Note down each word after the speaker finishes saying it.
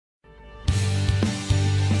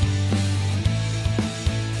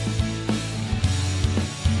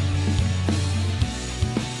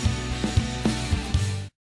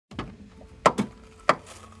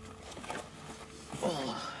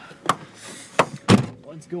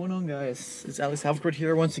What's going on, guys? It's Alex Haverford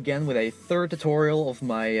here once again with a third tutorial of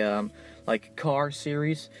my car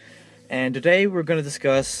series, and today we're going to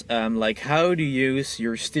discuss how to use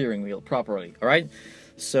your steering wheel properly. All right.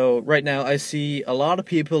 So right now I see a lot of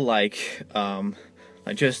people like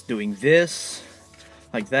just doing this,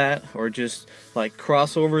 like that, or just like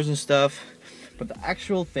crossovers and stuff. But the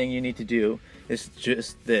actual thing you need to do is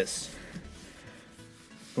just this.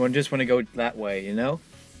 You just want to go that way, you know?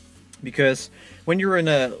 Because when you're in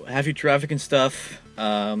a heavy traffic and stuff,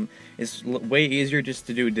 it's way easier just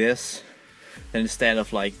to do this than instead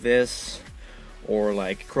of like this or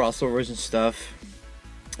like crossovers and stuff.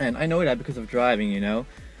 And I know that because of driving, you know,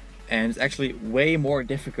 and it's actually way more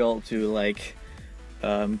difficult to like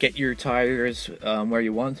get your tires where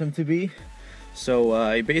you want them to be.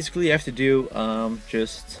 So you basically have to do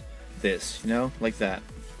just this, you know, like that.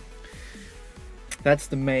 That's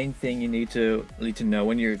the main thing you need to know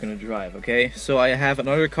when you're gonna drive, okay? So I have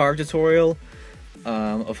another car tutorial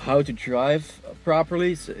of how to drive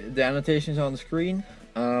properly. So the annotation is on the screen.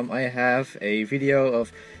 I have a video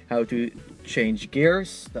of how to change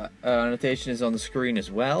gears. The annotation is on the screen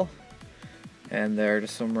as well. And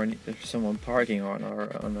there's someone parking on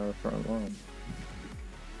our front lawn.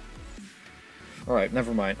 Alright,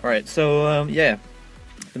 never mind. Alright, so yeah,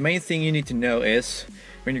 the main thing you need to know is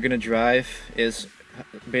when you're gonna drive is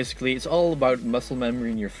basically it's all about muscle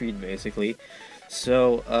memory in your feet, basically.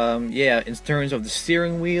 So yeah, in terms of the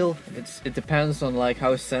steering wheel, it depends on like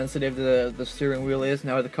how sensitive the steering wheel is.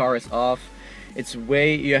 Now the car is off,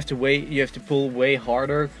 you have to pull way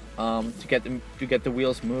harder to get the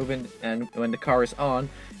wheels moving, and when the car is on,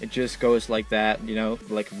 it just goes like that, you know,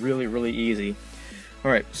 like really easy.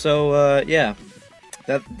 Alright, so yeah,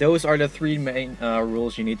 those are the three main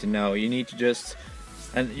rules you need to know. You need to just,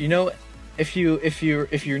 and you know, if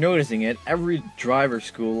you're noticing it, every driver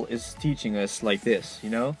school is teaching us like this, you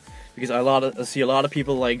know, because I see a lot of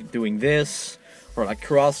people like doing this or like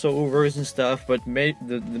crossovers and stuff. But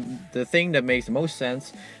the thing that makes the most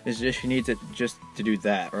sense is just you need to do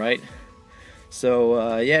that, right?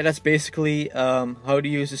 So yeah, that's basically how to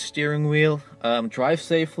use the steering wheel. Drive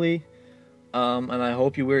safely, and I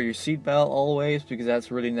hope you wear your seatbelt always, because that's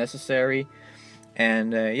really necessary.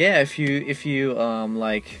 And yeah, if you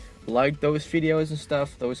like those videos and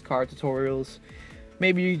stuff, those car tutorials,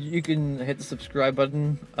 maybe you can hit the subscribe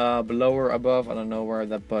button below or above. I don't know where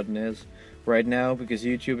that button is right now because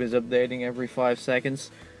YouTube is updating every 5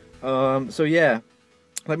 seconds. So yeah,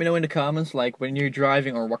 let me know in the comments like when you're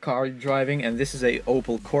driving or what car you're driving. And this is a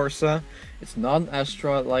Opel Corsa. It's not an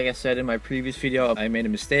Astra, like I said in my previous video. I made a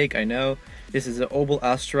mistake, I know. This is an Opel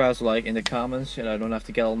Astra, so like in the comments, and I don't have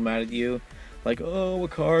to get all mad at you like, oh,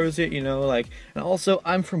 what car is it, you know, like. And also,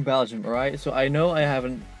 I'm from Belgium, right? So I know I have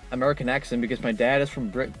an American accent because my dad is from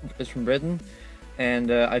Britain,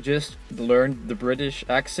 and I just learned the British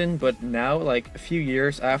accent. But now, like a few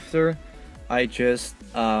years after, I just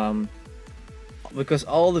because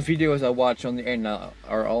all the videos I watch on the internet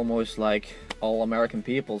are almost like all American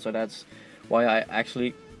people, so that's why I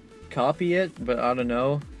actually copy it. But I don't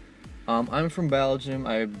know. I'm from Belgium.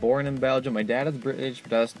 I was born in Belgium. My dad is British,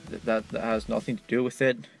 but that has nothing to do with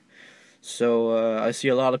it. So I see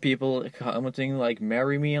a lot of people commenting like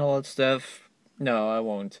 "marry me" and all that stuff. No, I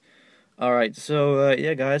won't. Alright, so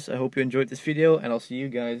yeah guys, I hope you enjoyed this video, and I'll see you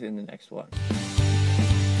guys in the next one.